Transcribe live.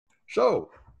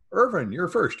So, Irvin, you're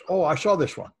first. Oh, I saw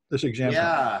this one, this example.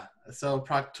 Yeah. So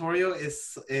Proctorio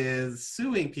is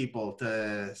suing people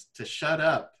to shut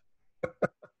up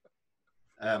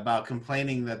about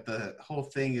complaining that the whole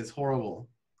thing is horrible.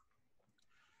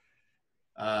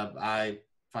 I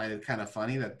find it kind of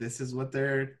funny that this is what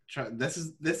they're this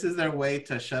is their way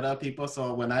to shut up people.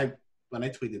 So when I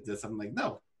tweeted this, I'm like,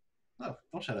 no,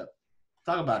 don't shut up.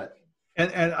 Talk about it.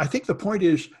 And I think the point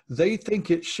is they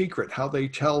think it's secret how they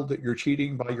tell that you're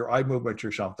cheating by your eye movements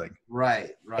or something.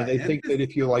 Right. And they think that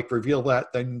if you reveal that,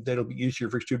 then that'll be easier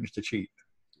for students to cheat.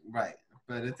 Right.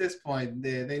 But at this point,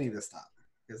 they need to stop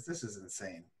because this is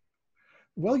insane.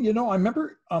 Well, I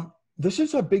remember this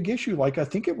is a big issue. I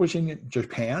think it was in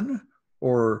Japan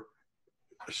or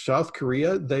South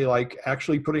Korea. They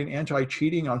actually put in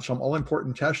anti-cheating on some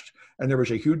all-important test, and there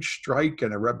was a huge strike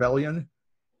and a rebellion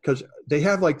because they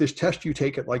have this test you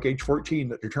take at age 14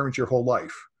 that determines your whole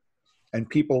life, and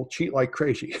people cheat like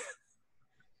crazy.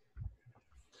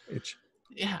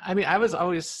 Yeah, I mean, I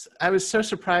was so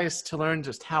surprised to learn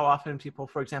just how often people,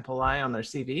 for example, lie on their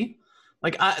CV.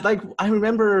 I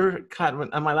remember,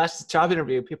 God, on my last job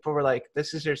interview, people were like,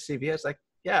 "This is your CV." I was like,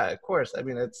 "Yeah, of course." I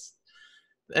mean,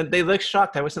 and they looked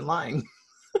shocked I wasn't lying.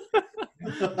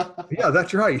 Yeah,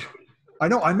 that's right. I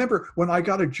know. I remember when I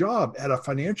got a job at a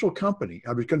financial company,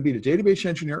 I was going to be the database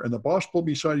engineer, and the boss pulled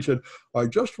me aside. He said, "I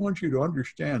just want you to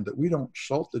understand that we don't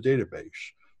salt the database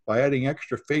by adding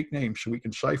extra fake names so we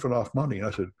can siphon off money." And I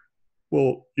said,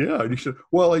 "Well, yeah." And he said,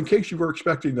 "Well, in case you were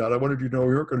expecting that, I wanted you to know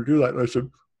we weren't going to do that." And I said,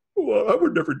 "Well, I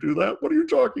would never do that. What are you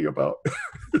talking about?"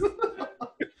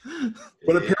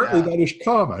 But apparently that is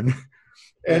common.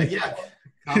 And yeah,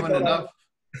 common enough.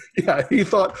 Yeah, he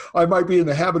thought I might be in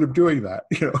the habit of doing that,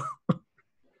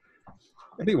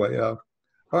 Anyway, all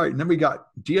right, and then we got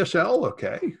DSL,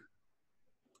 okay.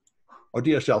 Oh,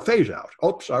 DSL phase out.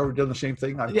 Oops, I already done the same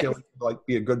thing. I'm feeling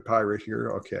be a good pirate here.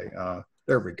 Okay,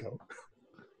 there we go.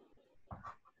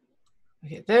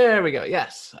 Okay, there we go.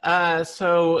 Yes.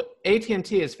 So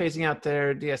AT&T is phasing out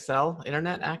their DSL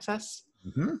internet access.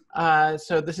 Mm-hmm.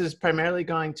 So this is primarily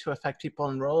going to affect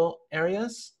people in rural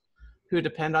areas who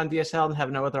depend on DSL and have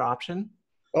no other option.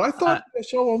 Well, I thought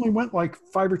DSL only went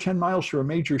 5 or 10 miles to a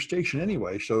major station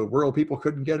anyway, so rural people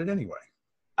couldn't get it anyway.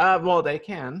 Well, they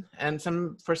can, and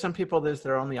for some people, there's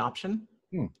their only option.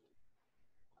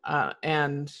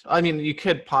 And I mean, you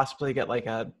could possibly get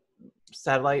a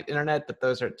satellite internet, but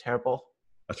those are terrible.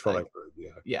 That's what I've heard.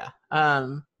 Yeah. Yeah.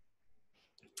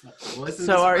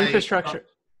 So our infrastructure.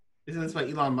 Isn't this why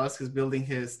Elon Musk is building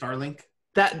his Starlink?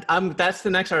 That's the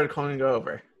next article I'm going to go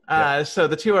over. So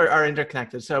the two are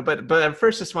interconnected. So, but I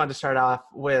first just wanted to start off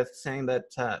with saying that,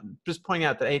 just pointing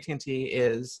out that AT&T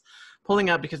is pulling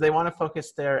out because they want to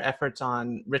focus their efforts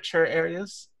on richer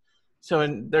areas. So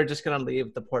they're just going to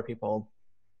leave the poor people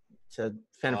to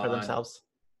fend for themselves.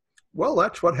 Well,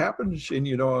 that's what happens in,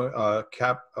 a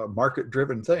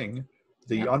market-driven thing.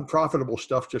 The unprofitable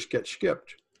stuff just gets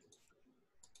skipped.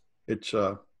 It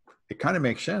kind of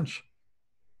makes sense.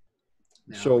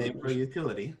 Now, so for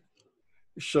utility.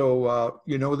 So,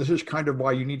 this is kind of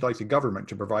why you need the government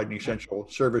to provide an essential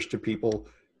service to people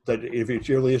that if it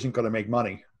really isn't going to make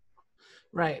money.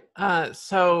 Right.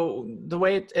 So the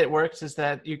way it works is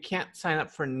that you can't sign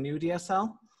up for new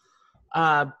DSL,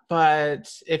 but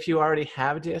if you already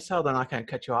have DSL, they're not going to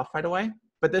cut you off right away.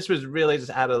 But this was really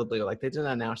just out of the blue. They didn't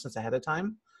announce this ahead of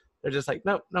time. They're just like,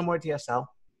 nope, no more DSL.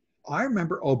 I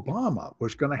remember Obama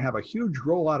was going to have a huge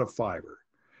rollout of fiber.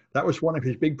 That was one of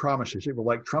his big promises. It was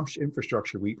like Trump's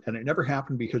infrastructure week, and it never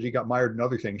happened because he got mired in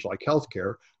other things like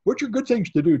healthcare, which are good things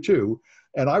to do too.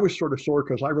 And I was sort of sore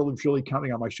because I really was really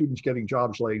counting on my students getting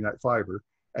jobs laying that fiber,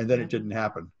 and then it didn't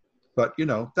happen. But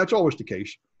that's always the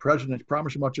case. Presidents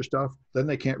promise a bunch of stuff, then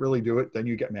they can't really do it, then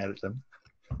you get mad at them.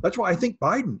 That's why I think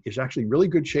Biden is actually in really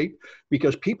good shape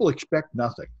because people expect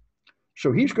nothing.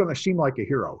 So he's going to seem like a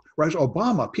hero. Whereas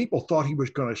Obama, people thought he was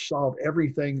going to solve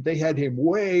everything. They had him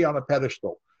way on a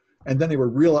pedestal. And then they were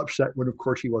real upset when, of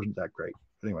course, he wasn't that great.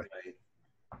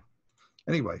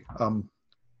 Anyway,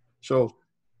 so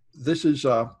this is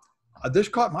this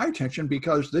caught my attention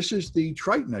because this is the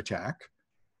Triton attack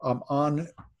on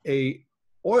a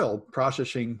oil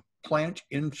processing plant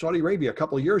in Saudi Arabia a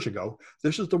couple of years ago.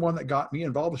 This is the one that got me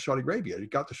involved with Saudi Arabia.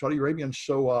 It got the Saudi Arabians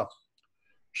so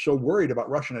worried about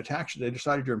Russian attacks that they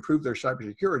decided to improve their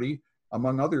cybersecurity,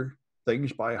 among other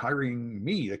things, by hiring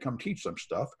me to come teach them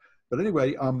stuff. But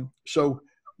anyway, so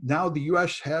now the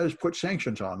U.S. has put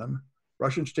sanctions on them.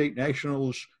 Russian state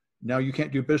nationals, now you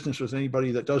can't do business with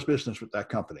anybody that does business with that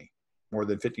company, more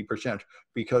than 50%,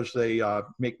 because they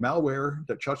make malware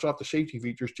that shuts off the safety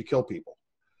features to kill people.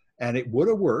 And it would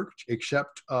have worked,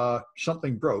 except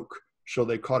something broke. So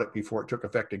they caught it before it took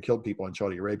effect and killed people in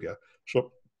Saudi Arabia.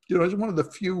 So, it's one of the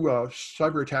few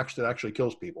cyber attacks that actually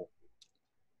kills people.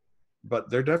 But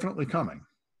they're definitely coming.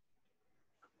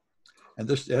 And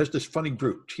it has this funny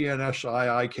group,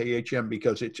 TNSIIKHM,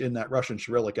 because it's in that Russian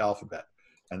Cyrillic alphabet.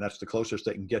 And that's the closest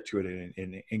they can get to it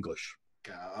in English.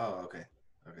 Oh, okay.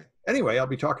 Okay. Anyway, I'll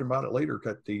be talking about it later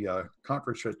at the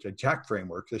conference at the Attack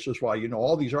Framework. This is why,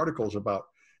 all these articles about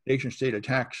nation-state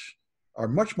attacks are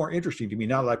much more interesting to me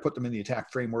now that I put them in the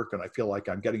Attack Framework, and I feel like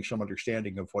I'm getting some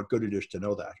understanding of what good it is to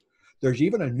know that. There's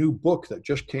even a new book that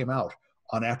just came out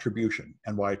on attribution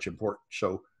and why it's important.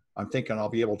 So I'm thinking I'll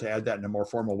be able to add that in a more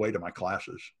formal way to my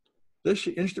classes. This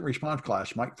instant response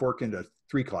class might fork into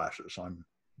 3 classes.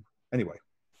 Anyway.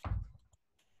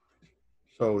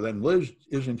 So then Liz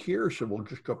isn't here, so we'll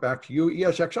just go back to you,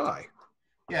 ESXi.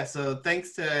 Yeah, so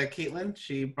thanks to Kaitlyn.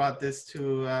 She brought this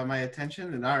to my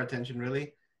attention, and our attention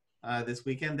really, this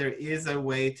weekend. There is a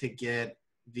way to get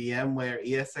VMware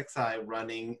ESXi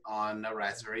running on a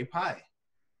Raspberry Pi.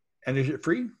 And is it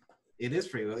free? It is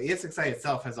free. Well, ESXi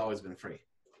itself has always been free.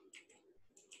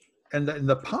 And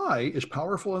the Pi is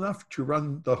powerful enough to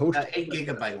run the host? 8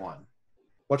 gigabyte one.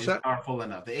 What's that? Powerful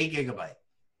enough. The 8 gigabyte.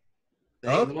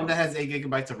 The one that has 8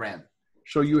 gigabytes of RAM.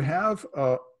 So you have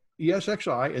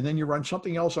ESXi, and then you run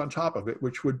something else on top of it,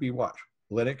 which would be what?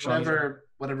 Linux?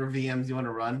 Whatever VMs you want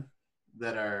to run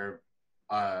that are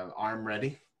ARM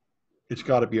ready. It's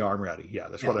got to be ARM ready. Yeah,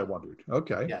 that's what I wondered.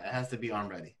 Okay. Yeah, it has to be ARM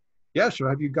ready. Yeah, so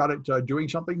have you got it doing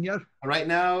something yet? Right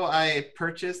now, I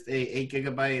purchased a 8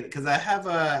 gigabyte because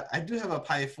I do have a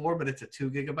Pi 4, but it's a 2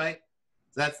 gigabyte.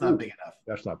 So that's not big enough.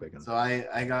 That's not big enough. So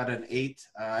I got an 8.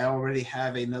 I already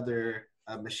have another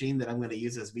machine that I'm going to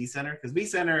use as vCenter, because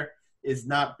vCenter is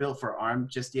not built for ARM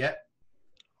just yet.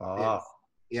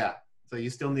 Yeah, so you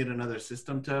still need another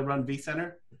system to run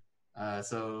vCenter.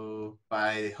 So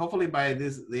hopefully by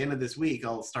the end of this week,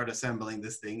 I'll start assembling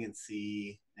this thing and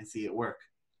see it work.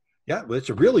 Yeah, well, it's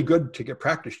really good to get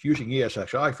practiced using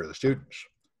ESXi for the students.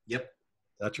 Yep.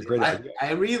 That's a great idea.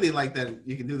 I really like that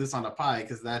you can do this on a Pi,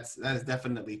 because that is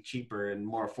definitely cheaper and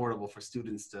more affordable for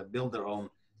students to build their own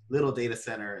little data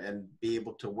center and be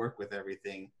able to work with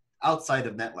everything outside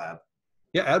of NetLab.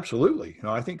 Yeah, absolutely.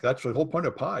 I think that's the whole point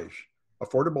of Pis,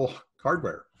 affordable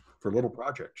hardware for little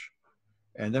projects.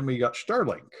 And then we got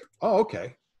Starlink. Oh,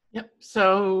 okay. Yep.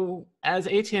 So as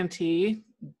AT&T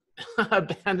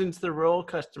abandons the rural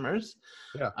customers,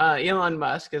 Elon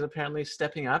Musk is apparently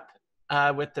stepping up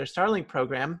with their Starlink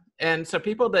program. And so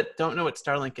people that don't know what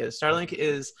Starlink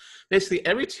is basically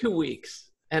every 2 weeks.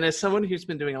 And as someone who's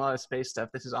been doing a lot of space stuff,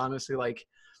 this is honestly like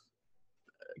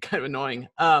kind of annoying.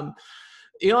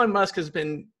 Elon Musk has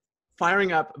been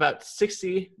firing up about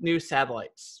 60 new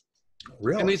satellites.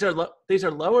 Really? And these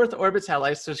are low Earth orbit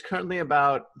satellites. There's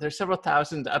several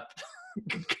thousand up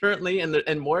currently,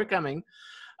 and more coming.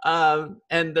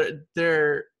 And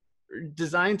they're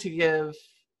designed to give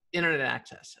internet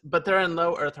access, but they're in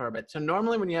low Earth orbit. So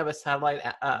normally when you have a satellite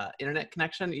internet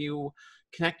connection, you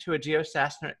connect to a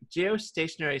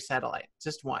geostationary satellite,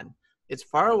 just one. It's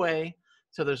far away,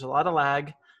 so there's a lot of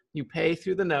lag. You pay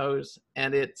through the nose,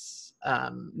 and it's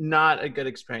not a good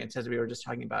experience, as we were just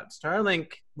talking about.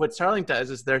 What Starlink does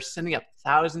is they're sending up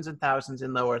thousands and thousands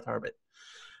in low Earth orbit.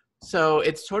 So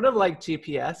it's sort of like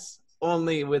GPS,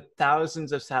 only with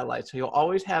thousands of satellites. So you'll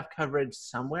always have coverage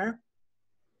somewhere.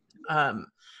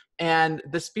 And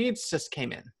the speeds just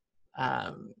came in.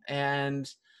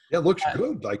 And it looks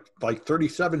good, like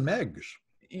 37 megs.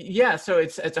 Yeah, so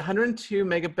it's 102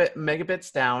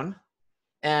 megabits down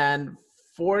and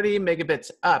 40 megabits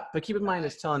up, but keep in mind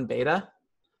it's still in beta.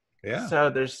 Yeah. So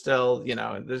there's still,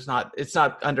 it's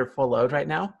not under full load right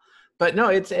now. But no,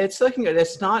 it's looking good.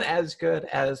 It's not as good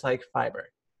as like fiber,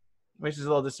 which is a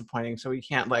little disappointing. So we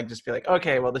can't just be like,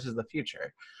 okay, well, this is the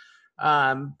future.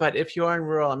 But if you are in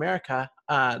rural America,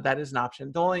 that is an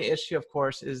option. The only issue, of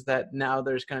course, is that now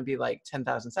there's going to be like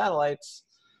 10,000 satellites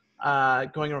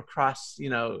going across,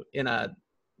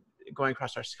 going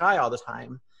across our sky all the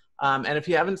time. And if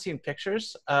you haven't seen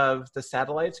pictures of the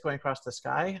satellites going across the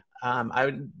sky, I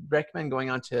would recommend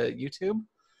going onto YouTube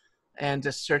and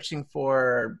just searching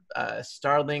for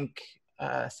Starlink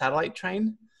satellite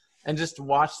train and just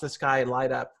watch the sky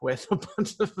light up with a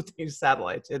bunch of these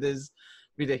satellites. It is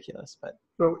ridiculous. But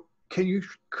so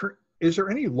is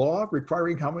there any law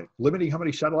requiring limiting how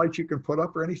many satellites you can put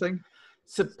up or anything?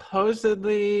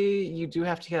 Supposedly you do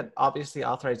have to get obviously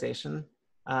authorization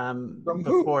From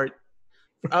before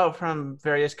who? From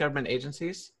various government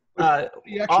agencies. He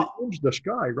actually owns the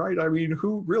sky, right? I mean,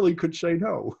 who really could say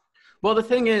no? Well, the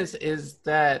thing is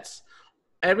that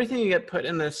everything you get put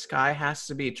in the sky has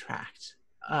to be tracked.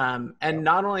 And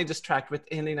not only just tracked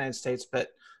within the United States, but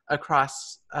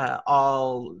across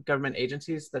all government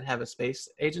agencies that have a space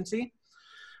agency.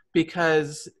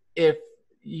 Because if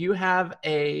you have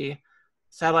a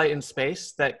satellite in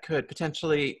space that could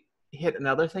potentially hit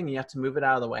another thing, you have to move it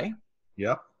out of the way.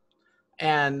 Yep.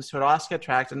 And so it also get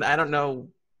tracked. And I don't know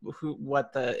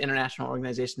what the international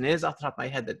organization is off the top of my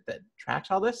head that tracks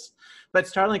all this, but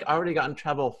Starlink already got in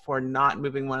trouble for not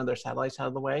moving one of their satellites out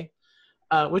of the way,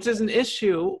 which is an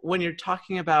issue when you're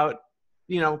talking about,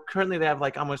 currently they have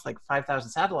like almost like 5,000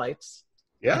 satellites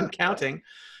and counting.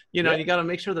 You got to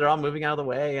make sure they're all moving out of the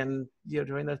way and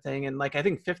doing their thing. And like I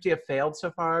think 50 have failed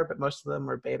so far, but most of them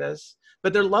are betas.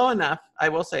 But they're low enough, I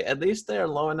will say, at least they are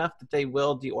low enough that they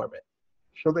will deorbit.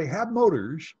 So they have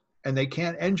motors and they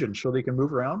can't engine, so they can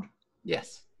move around?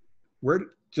 Yes. Where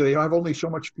do they have only so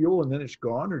much fuel and then it's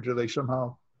gone, or do they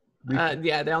somehow?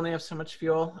 Yeah, they only have so much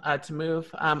fuel to move.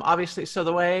 Obviously, so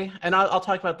the way, and I'll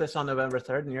talk about this on November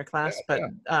 3rd in your class,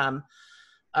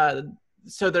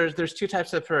 so there's two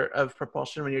types of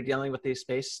propulsion when you're dealing with these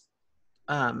space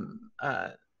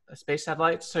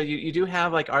satellites. So you do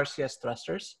have like RCS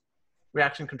thrusters,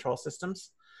 reaction control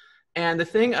systems. And the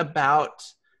thing about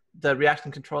the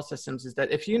reaction control systems is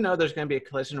that if you know there's going to be a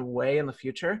collision way in the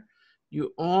future,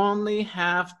 you only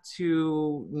have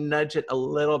to nudge it a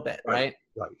little bit, right?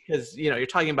 Because you're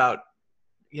talking about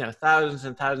thousands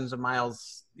and thousands of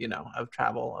miles of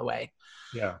travel away.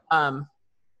 Yeah.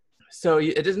 So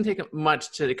it doesn't take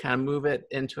much to kind of move it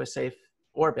into a safe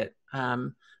orbit.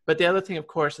 But the other thing, of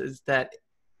course, is that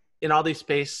in all these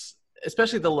space,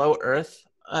 especially the low Earth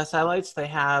satellites, they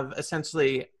have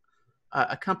essentially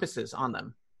compasses on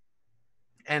them.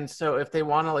 And so if they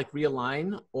want to like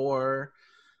realign or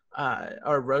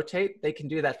rotate, they can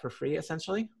do that for free,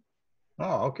 essentially.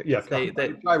 Oh, okay. Yeah,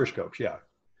 gyroscopes, yeah.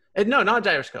 No, not a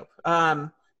gyroscope.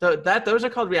 Those are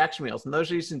called reaction wheels, and those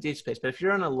are used in deep space. But if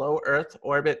you're on a low Earth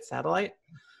orbit satellite,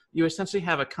 you essentially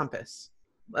have a compass,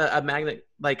 a magnet,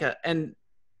 and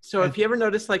so if you ever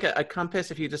notice like a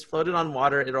compass, if you just float it on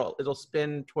water, it'll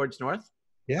spin towards north.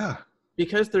 Yeah.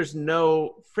 Because there's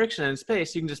no friction in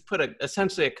space, you can just put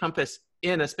essentially a compass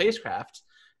in a spacecraft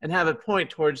and have it point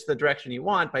towards the direction you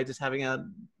want by just having a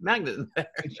magnet in there.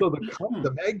 And so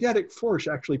the magnetic force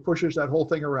actually pushes that whole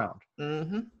thing around.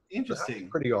 Mm-hmm. Interesting. That's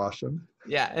pretty awesome.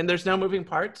 Yeah, and there's no moving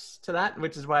parts to that,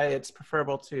 which is why it's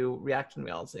preferable to reaction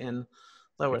wheels in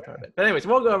low Earth orbit. But anyways,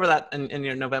 we'll go over that in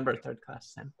your November 3rd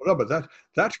class, Sam. Well, no, but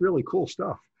that's really cool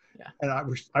stuff. Yeah. And I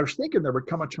was thinking there would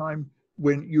come a time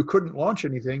when you couldn't launch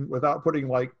anything without putting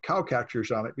like cow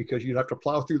catchers on it, because you'd have to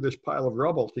plow through this pile of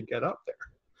rubble to get up there.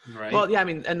 Right. Well, yeah, I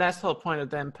mean, and that's the whole point of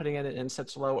them putting it in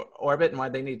such low orbit, and why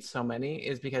they need so many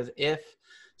is because if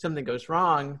something goes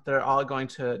wrong, they're all going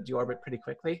to deorbit pretty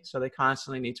quickly. So they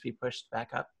constantly need to be pushed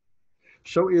back up.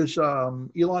 So is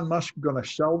Elon Musk going to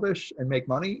sell this and make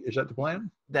money? Is that the plan?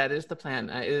 That is the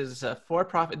plan. It is a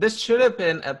for-profit. This should have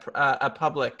been a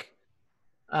public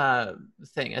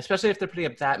thing, especially if they're putting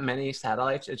up that many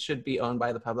satellites. It should be owned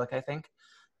by the public, I think.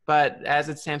 But as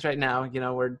it stands right now,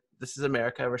 this is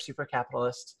America. We're super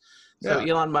capitalist. So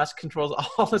Elon Musk controls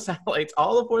all the satellites,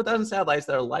 all the 4,000 satellites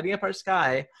that are lighting up our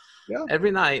sky every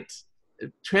night,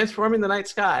 transforming the night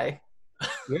sky.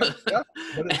 Yeah.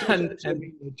 But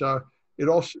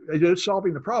it is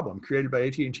solving the problem created by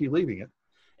AT&T leaving it.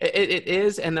 It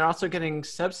is, and they're also getting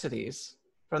subsidies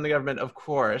from the government, of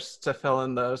course, to fill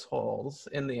in those holes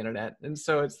in the internet. And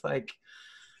so it's like,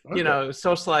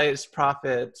 socialized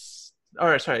profits,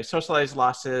 socialized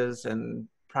losses and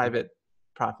private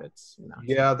profits.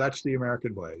 Yeah, that's the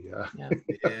American way.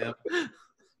 Yeah.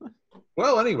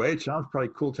 Well, anyway, it sounds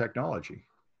pretty cool technology.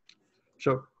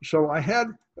 So I had,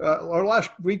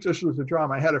 last week, this was the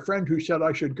drama. I had a friend who said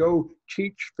I should go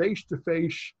teach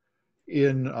face-to-face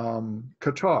in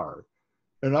Qatar.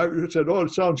 And I said, oh,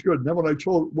 it sounds good. And then when I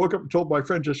woke up and told my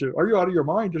friends, I said, are you out of your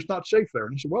mind? It's not safe there.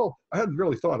 And he said, well, I hadn't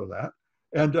really thought of that.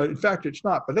 And in fact, it's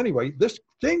not. But anyway, this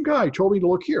same guy told me to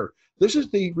look here. This is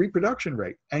the reproduction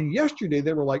rate. And yesterday,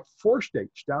 there were like 4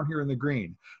 states down here in the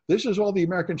green. This is all the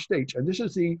American states. And this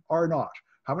is the R0.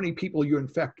 How many people you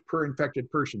infect per infected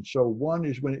person. So 1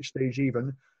 is when it stays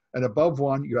even. And above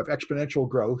 1, you have exponential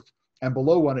growth. And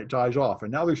below 1, it dies off.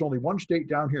 And now there's only 1 state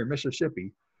down here,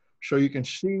 Mississippi. So you can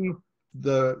see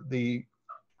the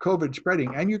COVID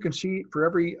spreading. And you can see for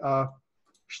every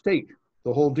state,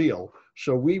 the whole deal.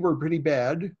 So we were pretty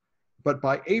bad. But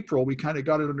by April, we kind of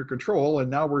got it under control. And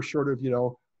now we're sort of,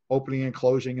 opening and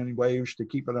closing in waves to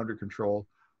keep it under control.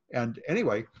 And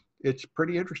anyway, it's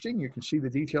pretty interesting. You can see the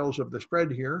details of the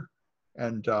spread here.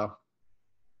 And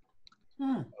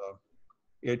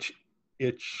it's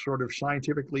it's sort of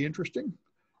scientifically interesting.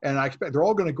 And I expect they're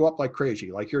all going to go up like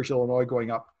crazy. Like here's Illinois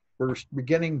going up. We're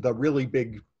beginning the really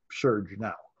big surge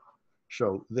now.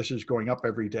 So this is going up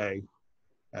every day.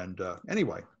 And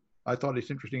anyway, I thought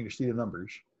it's interesting to see the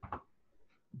numbers.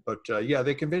 But yeah,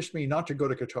 they convinced me not to go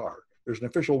to Qatar. There's an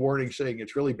official warning saying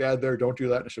it's really bad there. Don't do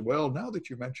that. And I said, well, now that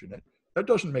you mention it, that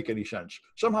doesn't make any sense.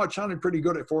 Somehow it sounded pretty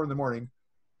good at 4 a.m,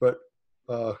 but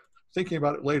thinking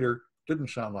about it later, didn't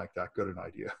sound like that good an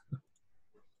idea.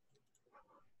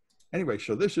 Anyway,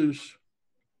 so this is.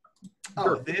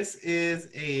 Oh, this is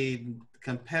a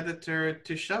competitor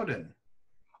to Shodan.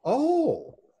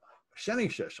 Oh,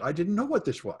 Senesis. I didn't know what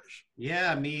this was.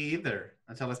 Yeah, me either.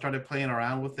 Until I started playing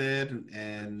around with it,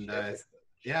 and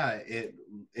yeah,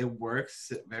 it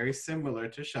works very similar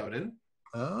to Shodan.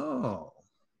 Oh.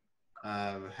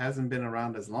 Hasn't been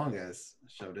around as long as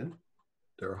Shodan.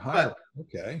 They're higher.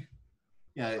 Okay.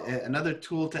 Yeah, another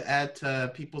tool to add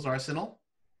to people's arsenal.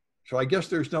 So I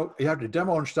guess you have to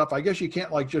demo and stuff. I guess you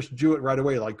can't like just do it right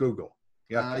away like Google.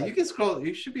 You can scroll.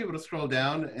 You should be able to scroll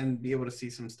down and be able to see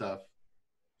some stuff.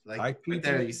 Like right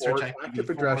there, you search active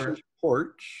addresses,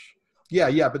 ports.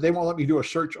 Yeah, but they won't let me do a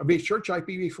search. I mean, search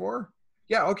IPv4.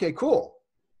 Yeah. Okay. Cool.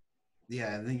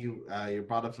 Yeah, and then you're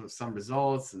brought up with some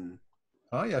results and.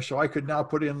 Oh yeah, so I could now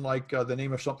put in like the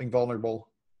name of something vulnerable.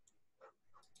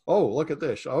 Oh, look at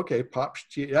this. Okay, pops.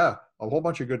 Yeah, a whole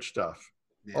bunch of good stuff.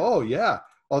 Yeah. Oh yeah.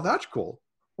 Oh, that's cool.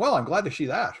 Well, I'm glad to see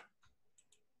that.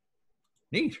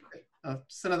 Neat.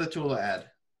 Just another tool to add.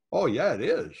 Oh yeah, it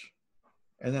is.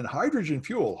 And then hydrogen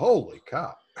fuel. Holy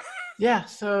cow. Yeah.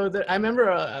 So I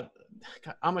remember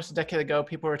almost a decade ago,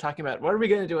 people were talking about what are we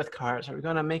going to do with cars? Are we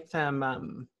going to make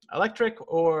them electric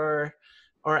or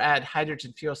add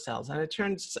hydrogen fuel cells? And it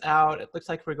turns out it looks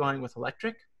like we're going with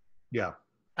electric. Yeah.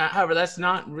 However, that's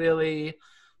not really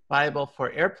viable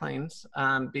for airplanes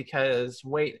because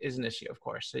weight is an issue, of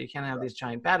course. So you can't have these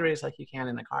giant batteries like you can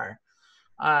in a car.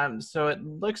 So it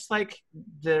looks like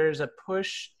there's a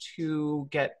push to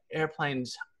get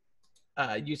airplanes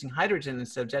using hydrogen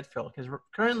instead of jet fuel, because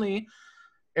currently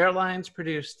airlines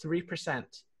produce 3%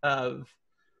 of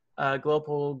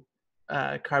global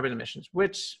carbon emissions,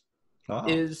 which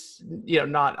is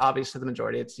not obviously the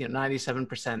majority. It's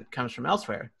 97% comes from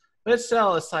elsewhere, but it's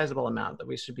still a sizable amount that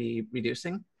we should be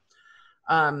reducing.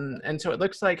 And so it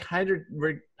looks like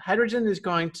hydrogen is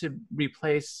going to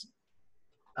replace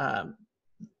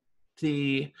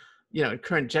the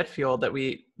current jet fuel that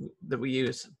we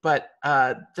use, but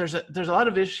there's a lot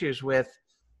of issues with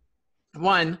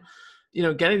one,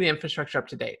 getting the infrastructure up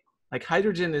to date. Like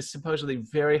hydrogen is supposedly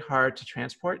very hard to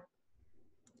transport,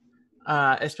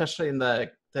 especially in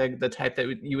the type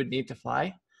that you would need to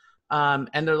fly,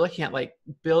 and they're looking at like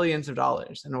billions of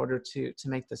dollars in order to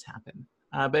make this happen.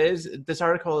 But this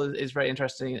article is very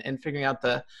interesting in figuring out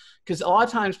because a lot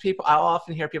of times I'll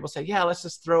often hear people say, yeah, let's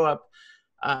just throw up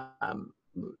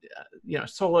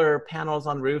solar panels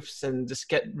on roofs and just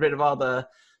get rid of all the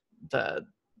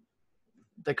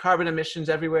carbon emissions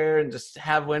everywhere and just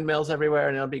have windmills everywhere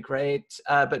and it'll be great.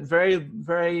 But very,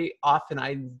 very often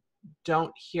I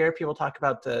don't hear people talk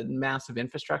about the massive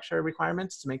infrastructure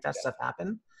requirements to make that stuff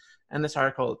happen. And this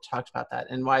article talks about that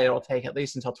and why it'll take at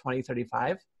least until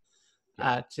 2035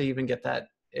 to even get that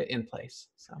in place.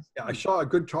 So yeah, I saw a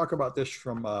good talk about this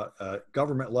from a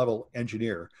government level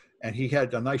engineer, and he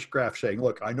had a nice graph saying,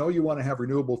 look, I know you want to have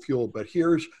renewable fuel, but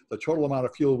here's the total amount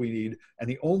of fuel we need, and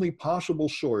the only possible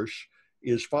source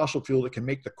is fossil fuel that can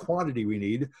make the quantity we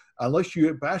need, unless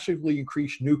you massively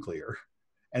increase nuclear.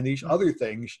 And these other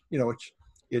things, you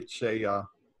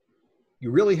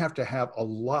really have to have a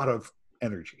lot of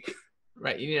energy.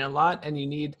 Right, you need a lot, and you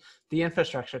need the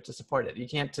infrastructure to support it. You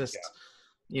can't just,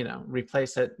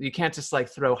 replace it. You can't just like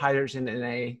throw hydrogen in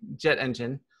a jet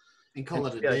engine and call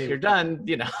it a day. Like you're done,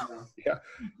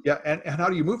 Yeah, and how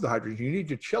do you move the hydrogen? You need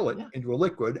to chill it into a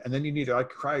liquid, and then you need like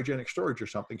cryogenic storage or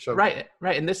something. So right.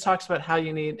 And this talks about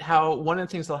how one of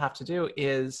the things they'll have to do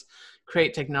is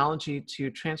create technology to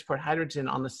transport hydrogen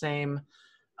on the same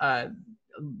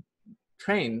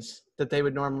trains that they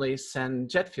would normally send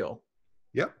jet fuel.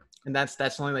 Yep. And that's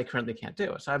something they currently can't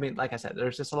do. So, I mean, like I said,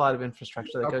 there's just a lot of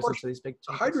infrastructure that goes into these big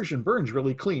changes. Hydrogen burns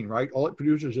really clean, right? All it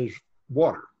produces is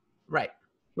water. Right.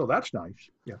 So that's nice.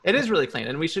 Yeah. It is really clean,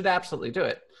 and we should absolutely do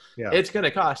it. Yeah. It's going to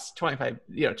cost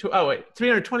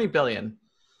 320 billion.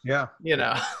 Yeah.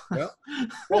 Yeah.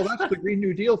 Well, that's the Green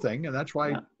New Deal thing. And that's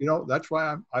why, that's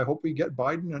why I hope we get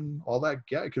Biden and all that,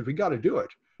 because we got to do it.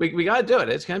 We got to do it.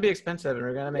 It's going to be expensive, and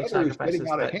we're going to make sacrifices. It's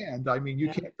getting out of hand. I mean, you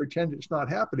can't pretend it's not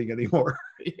happening anymore.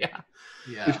 Yeah.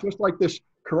 It's just like this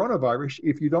coronavirus.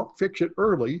 If you don't fix it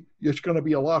early, it's going to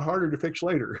be a lot harder to fix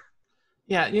later.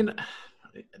 Yeah.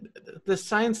 the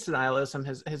science denialism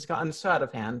has gotten so out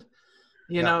of hand.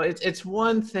 You Yeah. know, it's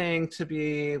one thing to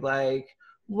be like,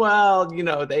 well, you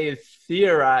know, they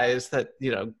theorize that,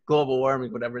 you know, global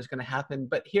warming, whatever is going to happen.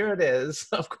 But here it is,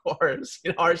 of course,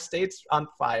 you know, our state's on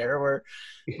fire.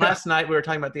 Last night we were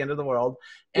talking about the end of the world,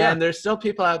 and there's still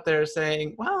people out there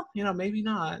saying, well, you know, maybe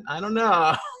not. I don't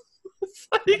know. It's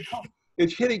like,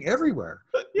 it's hitting everywhere.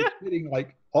 Yeah. It's hitting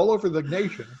like all over the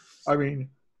nation. I mean,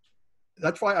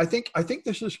 that's why I think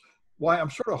this is why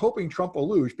I'm sort of hoping Trump will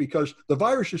lose, because the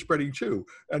virus is spreading too.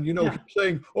 And, you know,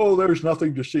 saying, oh, there's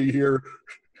nothing to see here,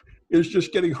 is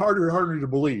just getting harder and harder to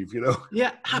believe, you know?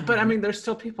 Yeah. But I mean, there's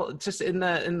still people just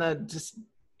just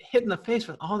hit in the face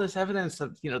with all this evidence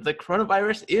of, you know, the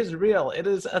coronavirus is real. It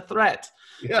is a threat.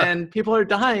 Yeah. And people are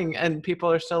dying, and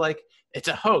people are still like, it's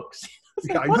a hoax.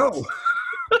 Yeah, I know.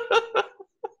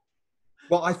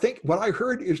 Well, I think what I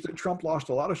heard is that Trump lost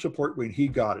a lot of support when he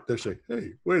got it. They say,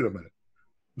 hey, wait a minute.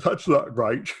 That's not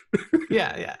right.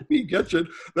 Yeah. He gets it.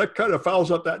 That kind of fouls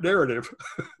up that narrative.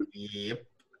 Yep.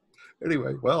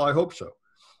 Anyway, well, I hope so.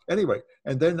 Anyway,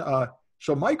 and then,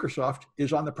 so Microsoft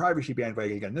is on the privacy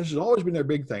bandwagon again. This has always been their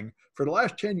big thing. For the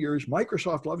last 10 years,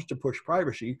 Microsoft loves to push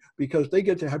privacy because they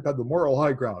get to have the moral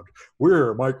high ground.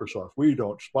 We're Microsoft. We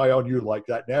don't spy on you like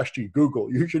that nasty Google.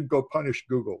 You should go punish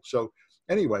Google. So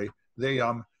anyway, they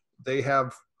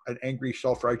have an angry,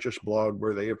 self-righteous blog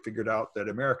where they have figured out that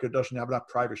America doesn't have enough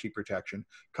privacy protection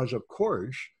because, of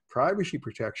course, privacy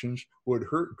protections would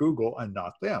hurt Google and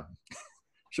not them.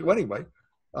 So anyway,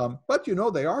 but, you know,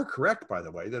 they are correct, by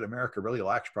the way, that America really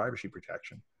lacks privacy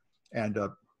protection. And a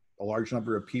large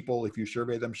number of people, if you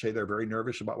survey them, say they're very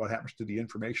nervous about what happens to the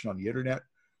information on the internet.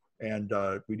 And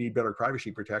we need better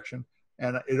privacy protection.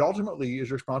 And it ultimately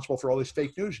is responsible for all this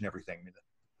fake news and everything. I mean,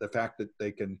 the fact that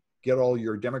they can get all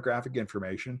your demographic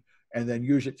information and then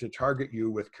use it to target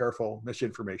you with careful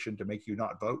misinformation to make you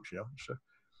not vote, you know.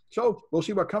 So we'll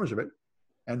see what comes of it.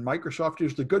 And Microsoft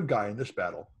is the good guy in this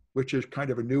battle, which is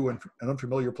kind of a new and an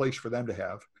unfamiliar place for them to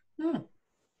have.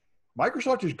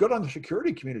 Microsoft is good on the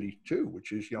security community too,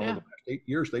 which is, you know, in the past 8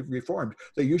 years they've reformed.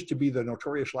 They used to be the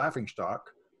notorious laughingstock,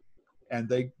 and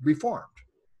they reformed.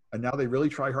 And now they really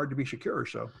try hard to be secure.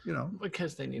 So, you know.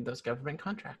 Because they need those government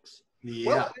contracts. Yeah.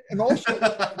 Well, and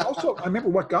also, I remember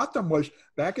what got them was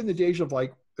back in the days of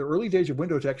like the early days of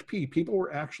Windows XP, people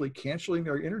were actually canceling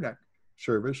their internet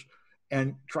service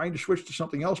and trying to switch to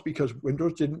something else because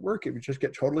Windows didn't work. It would just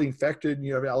get totally infected, and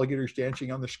you have alligators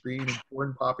dancing on the screen and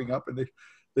porn popping up. And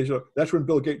they said, that's when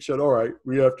Bill Gates said, all right,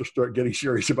 we have to start getting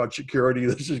serious about security.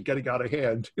 This is getting out of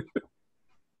hand.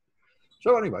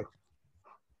 So anyway,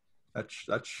 that's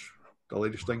the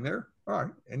latest thing there. All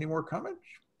right. Any more comments?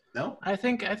 No? I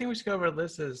think we should go over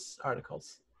Liz's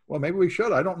articles. Well, maybe we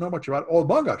should. I don't know much about it. Oh,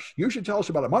 Among Us. You should tell us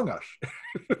about Among Us.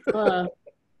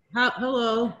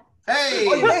 Hello. Hey!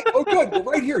 Oh, good. We're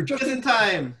right here. Just in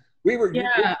time. We were.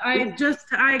 Yeah,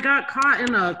 I got caught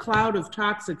in a cloud of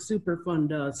toxic Superfund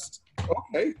dust.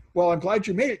 Okay. Well, I'm glad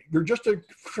you made it. You're just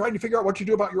trying to figure out what to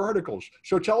do about your articles.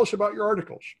 So tell us about your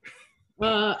articles.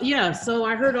 Yeah, so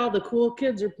I heard all the cool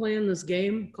kids are playing this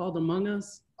game called Among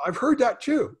Us. I've heard that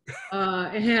too.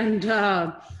 And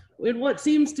in what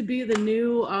seems to be the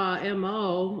new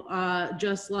MO,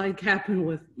 just like happened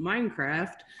with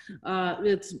Minecraft,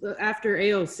 it's after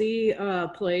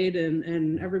AOC played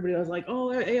and everybody was like, oh,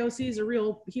 AOC is a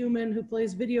real human who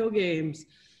plays video games.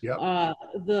 Yep.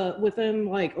 Within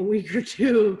like a week or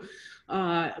two,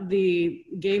 the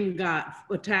game got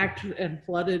attacked and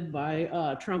flooded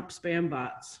by Trump spam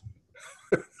bots.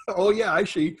 Oh, yeah, I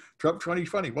see. Trump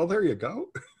 2020. Well, there you go.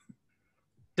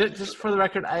 Just for the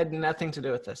record, I had nothing to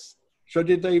do with this. So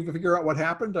did they figure out what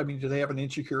happened? I mean, do they have an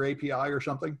insecure API or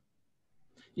something?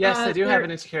 Yes, they do have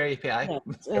an insecure API.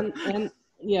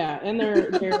 Yes, and they're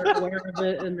aware of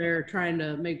it, and they're trying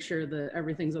to make sure that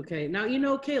everything's okay. Now, you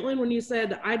know, Kaitlyn, when you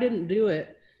said, I didn't do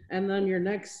it, and then your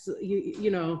next,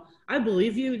 you know, I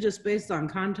believe you just based on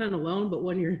content alone, but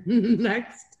when your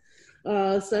next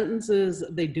sentence is,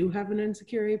 they do have an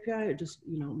insecure API, it just,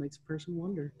 you know, makes a person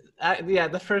wonder. Yeah,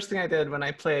 the first thing I did when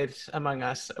I played Among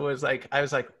Us was like, I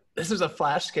was like, this is a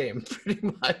flash game, pretty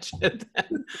much. And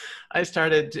then I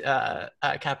started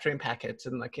capturing packets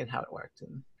and looking how it worked.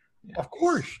 And yeah. Of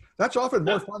course, that's often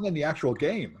more fun than the actual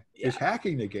game. Yeah. Is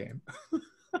hacking the game.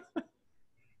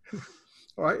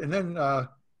 All right, and then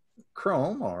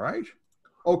Chrome. All right.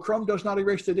 Oh, Chrome does not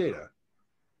erase the data.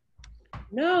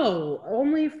 No,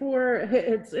 only for,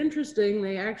 it's interesting,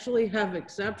 they actually have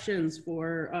exceptions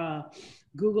for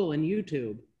Google and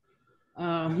YouTube.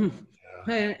 And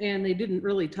they didn't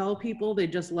really tell people, they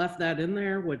just left that in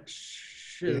there,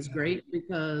 which is great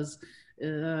because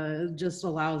just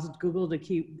allows Google to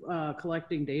keep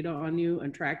collecting data on you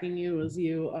and tracking you as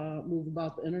you move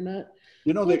about the internet.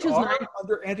 You know, they are nice.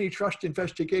 under antitrust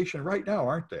investigation right now,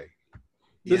 aren't they?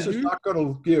 This is not going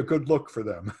to be a good look for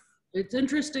them. It's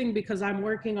interesting because I'm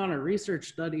working on a research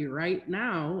study right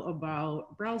now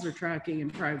about browser tracking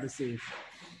and privacy.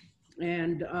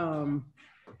 And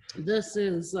this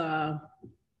is a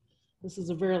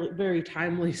very, very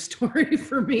timely story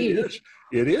for me.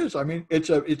 It is. I mean, it's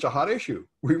a hot issue.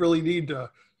 We really need to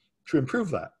improve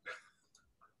that.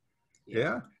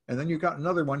 Yeah. And then you got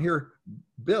another one here,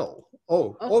 Bill.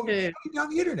 Okay. On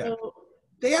the internet. So,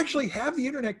 they actually have the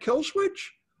internet kill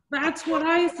switch? That's what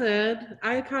I said.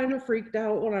 I kind of freaked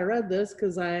out when I read this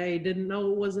because I didn't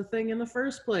know it was a thing in the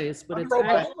first place. But under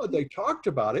Obama, they talked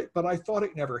about it, but I thought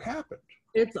it never happened.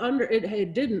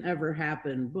 It didn't ever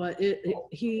happen, but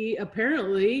he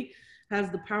apparently has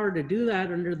the power to do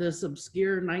that under this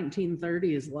obscure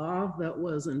 1930s law that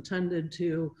was intended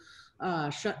to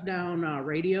shut down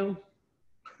radio.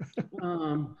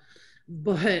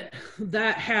 But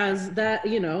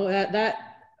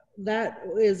that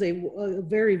is a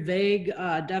very vague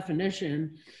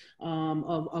definition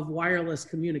of wireless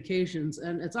communications,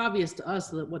 and it's obvious to us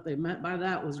that what they meant by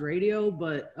that was radio,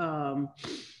 but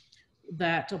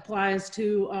that applies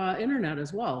to internet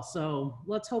as well. So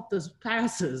let's hope this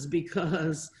passes,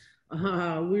 because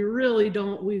we really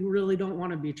don't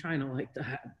want to be China like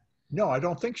that. No, I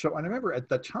don't think so. And I remember at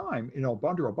the time,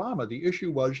 under Obama, the issue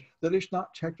was that it's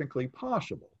not technically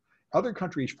possible. Other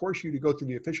countries force you to go through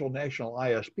the official national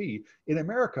ISP. In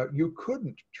America, you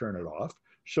couldn't turn it off.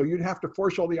 So you'd have to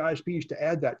force all the ISPs to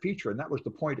add that feature. And that was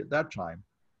the point at that time.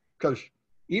 Because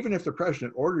even if the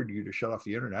president ordered you to shut off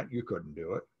the internet, you couldn't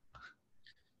do it.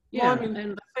 Yeah, well, I mean,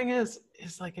 and the thing is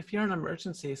like, if you're in an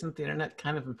emergency, isn't the internet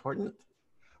kind of important?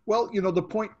 Well, the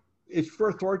point is for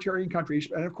authoritarian countries.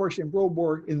 And of course, in the World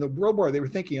War, they were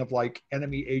thinking of like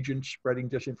enemy agents spreading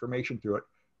disinformation through it,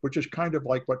 which is kind of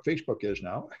like what Facebook is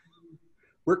now.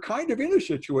 We're kind of in a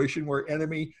situation where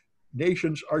enemy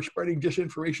nations are spreading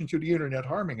disinformation through the internet,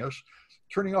 harming us.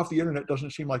 Turning off the internet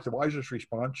doesn't seem like the wisest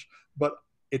response, but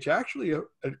it's actually a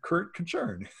current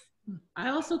concern. I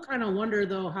also kind of wonder,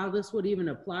 though, how this would even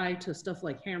apply to stuff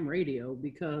like ham radio,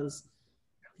 because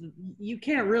you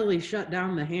can't really shut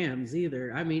down the hams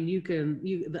either. I mean,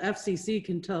 the FCC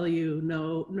can tell you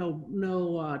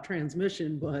no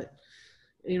transmission, but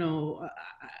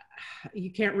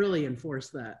you can't really enforce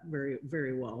that very,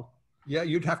 very well. Yeah,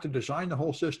 you'd have to design the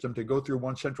whole system to go through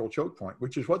one central choke point,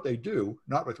 which is what they do,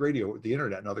 not with radio, with the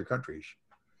internet in other countries.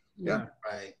 Yeah.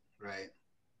 Right.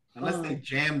 Unless they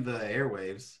jam the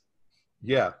airwaves.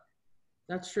 Yeah.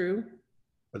 That's true.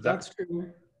 But that's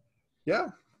true. Yeah.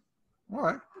 All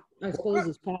right. I suppose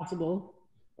it's possible.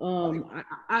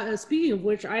 Speaking of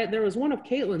which, there was one of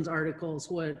Kaitlyn's articles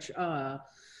which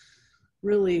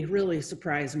really, really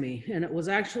surprised me. And it was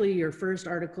actually your first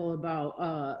article about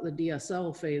the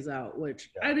DSL phase out,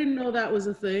 which I didn't know that was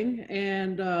a thing.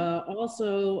 And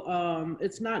also,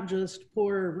 it's not just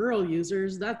poor rural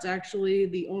users. That's actually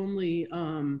the only,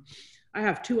 I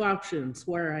have two options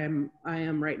where I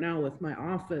am right now with my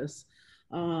office.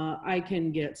 I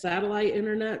can get satellite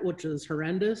internet, which is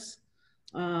horrendous,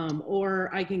 or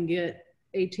I can get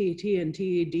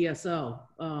AT&T DSL,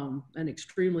 an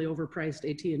extremely overpriced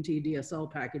AT&T DSL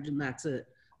package, and that's it.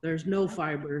 There's no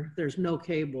fiber, there's no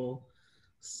cable.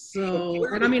 So,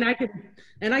 and I mean,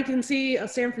 I can see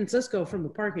San Francisco from the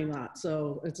parking lot.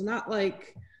 So it's not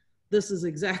like this is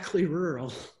exactly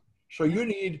rural. So you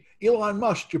need Elon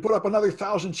Musk to put up another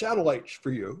 1,000 satellites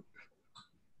for you.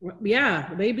 Yeah,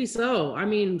 maybe so. I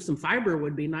mean, some fiber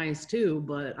would be nice too,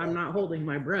 but I'm not holding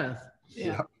my breath.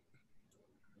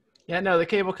 Yeah, no, the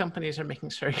cable companies are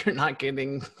making sure you're not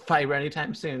getting fiber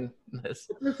anytime soon. This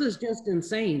is just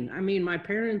insane. I mean, my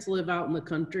parents live out in the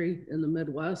country in the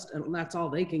Midwest, and that's all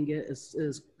they can get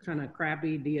is kind of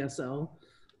crappy DSL.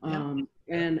 And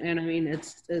I mean,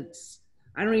 it's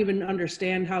I don't even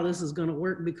understand how this is going to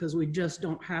work because we just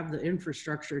don't have the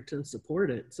infrastructure to support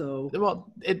it. So,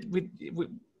 well,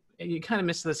 you kind of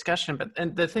missed the discussion,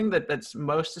 and the thing that's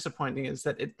most disappointing is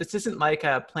that this isn't like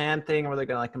a planned thing where they're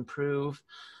going to like improve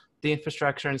the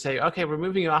infrastructure and say, okay, we're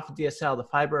moving you off of DSL, the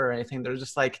fiber or anything. They're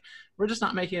just like, we're just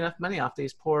not making enough money off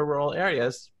these poor rural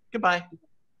areas. Goodbye.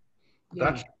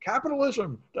 That's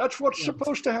capitalism. That's what's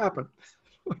supposed to happen.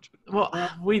 Well,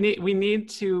 we need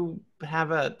to have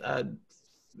a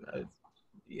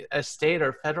state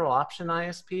or federal option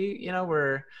ISP,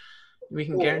 where we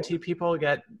can guarantee people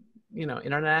get,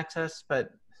 internet access,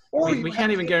 but Or we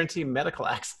can't even guarantee medical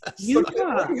access.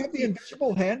 Utah. Or you have the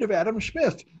invisible hand of Adam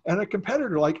Smith, and a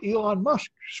competitor like Elon Musk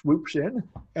swoops in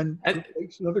and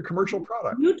makes another commercial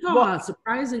product. Utah,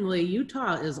 surprisingly,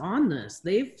 Utah is on this.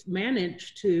 They've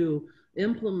managed to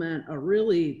implement a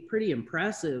really pretty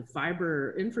impressive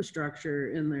fiber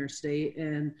infrastructure in their state,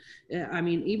 and I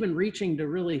mean, even reaching to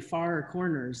really far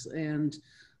corners. And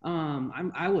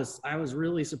I was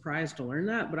really surprised to learn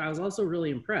that, but I was also really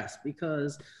impressed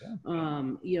because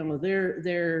you know,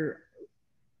 they're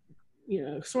you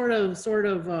know, sort of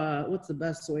what's the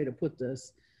best way to put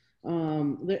this?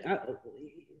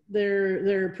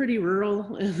 They're pretty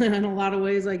rural in a lot of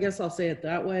ways, I guess I'll say it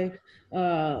that way.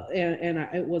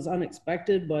 It was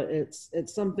unexpected, but it's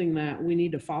something that we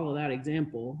need to follow that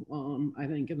example, I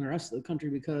think, in the rest of the country,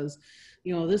 because,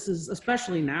 you know, this is,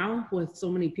 especially now with so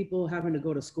many people having to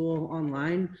go to school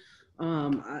online,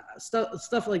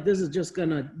 stuff like this is just going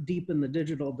to deepen the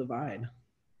digital divide.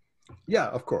 Yeah,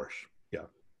 of course. Yeah.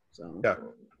 So yeah,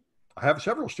 I have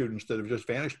several students that have just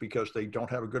vanished because they don't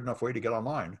have a good enough way to get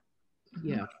online.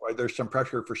 Yeah. That's why there's some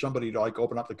pressure for somebody to like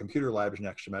open up the computer labs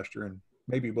next semester, and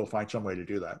maybe we'll find some way to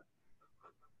do that.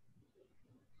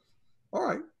 All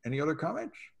right. Any other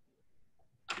comments?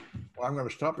 Well, I'm going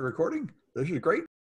to stop the recording. This is great.